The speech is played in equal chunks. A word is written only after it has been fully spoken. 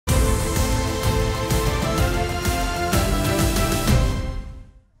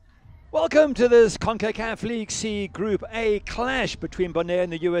Welcome to this Concacaf League C Group A clash between Bonaire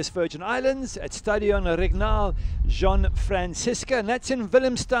and the US Virgin Islands at Stadion Regnal Jean Francisca, and that's in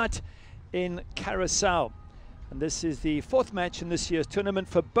Willemstad in Curaçao. And this is the fourth match in this year's tournament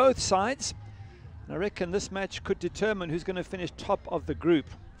for both sides. And I reckon this match could determine who's going to finish top of the group.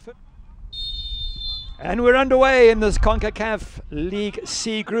 And we're underway in this Concacaf League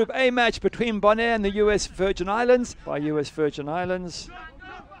C Group A match between Bonaire and the US Virgin Islands. By US Virgin Islands.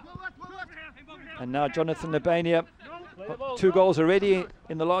 And now Jonathan Lebania, 2 goals already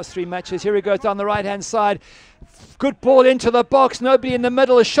in the last 3 matches. Here he goes down the right-hand side. Good ball into the box. Nobody in the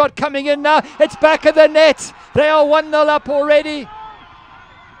middle. A shot coming in now. It's back of the net. They are 1-0 up already.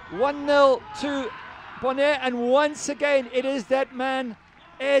 1-0 to Bonaire. And once again, it is that man,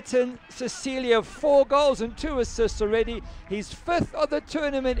 Ayrton Cecilia. 4 goals and 2 assists already. He's 5th of the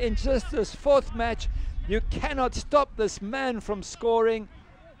tournament in just this 4th match. You cannot stop this man from scoring.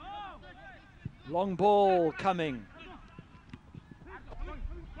 Long ball coming.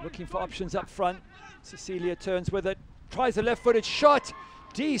 Looking for options up front. Cecilia turns with it. Tries a left-footed shot.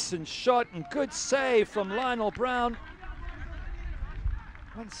 Decent shot and good save from Lionel Brown.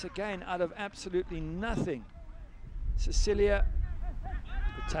 Once again, out of absolutely nothing. Cecilia.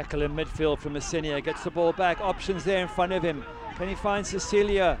 The tackle in midfield from Messenia. Gets the ball back. Options there in front of him. Can he find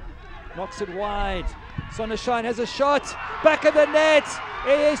Cecilia? Knocks it wide. Sonnenschein has a shot. Back of the net.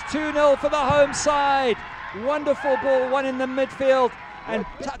 It is 2-0 for the home side. Wonderful ball, one in the midfield, and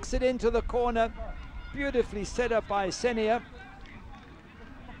tucks it into the corner. Beautifully set up by Senia.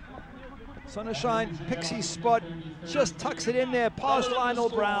 Sonnenschein picks his spot, just tucks it in there past Lionel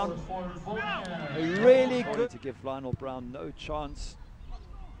Brown. Really good to give Lionel Brown no chance.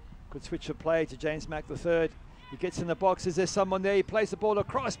 Good switch of play to James Mack III. He gets in the box. Is there someone there? He plays the ball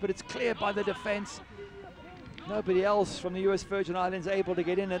across, but it's cleared by the defense. Nobody else from the US Virgin Islands able to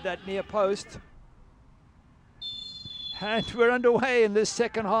get in at that near post. And we're underway in this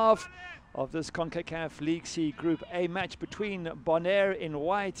second half of this Concacaf League C Group A match between Bonaire in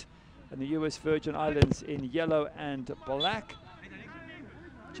white and the US Virgin Islands in yellow and black.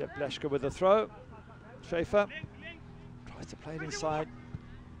 Jeb Blaschke with a throw. Schaefer tries to play it inside.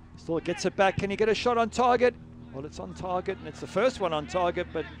 Still gets it back. Can he get a shot on target? Well, it's on target, and it's the first one on target,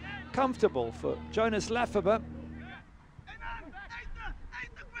 but comfortable for Jonas Lafferber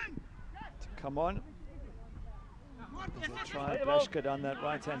to come on. They'll try Blaschke down that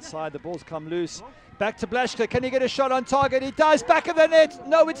right-hand side. The ball's come loose. Back to Blaschke. Can he get a shot on target? He does. Back of the net.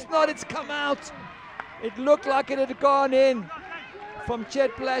 No, it's not. It's come out. It looked like it had gone in from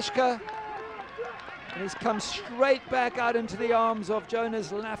Jed Blaschke. And he's come straight back out into the arms of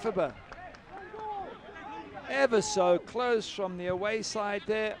Jonas Lafferber. Ever so close from the away side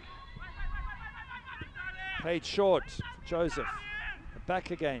there. Played short for Joseph.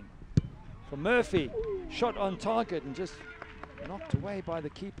 Back again for Murphy. Shot on target and just knocked away by the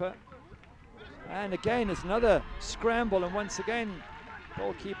keeper. And again, it's another scramble, and once again,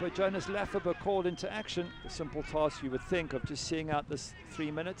 goalkeeper Jonas Lafferber called into action. The simple task, you would think, of just seeing out this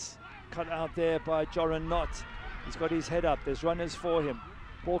 3 minutes. Cut out there by Joran Knott. He's got his head up. There's runners for him.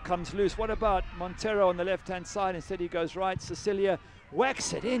 Ball comes loose. What about Montero on the left-hand side? Instead he goes right. Cecilia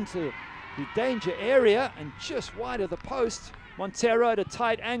whacks it into the danger area and just wide of the post. Montero at a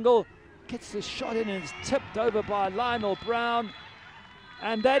tight angle gets the shot in and is tipped over by Lionel Brown.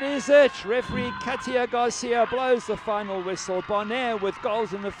 And that is it. Referee Katia Garcia blows the final whistle. Bonaire with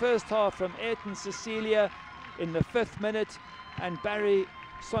goals in the first half from Ayrton Cecilia in the 5th minute and Barry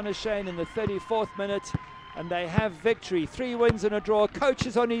Sonnenschein in the 34th minute. And they have victory. 3 wins and a draw. Coach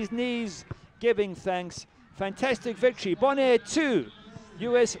is on his knees giving thanks. Fantastic victory. Bonaire 2,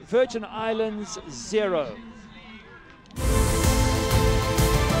 US Virgin Islands 0.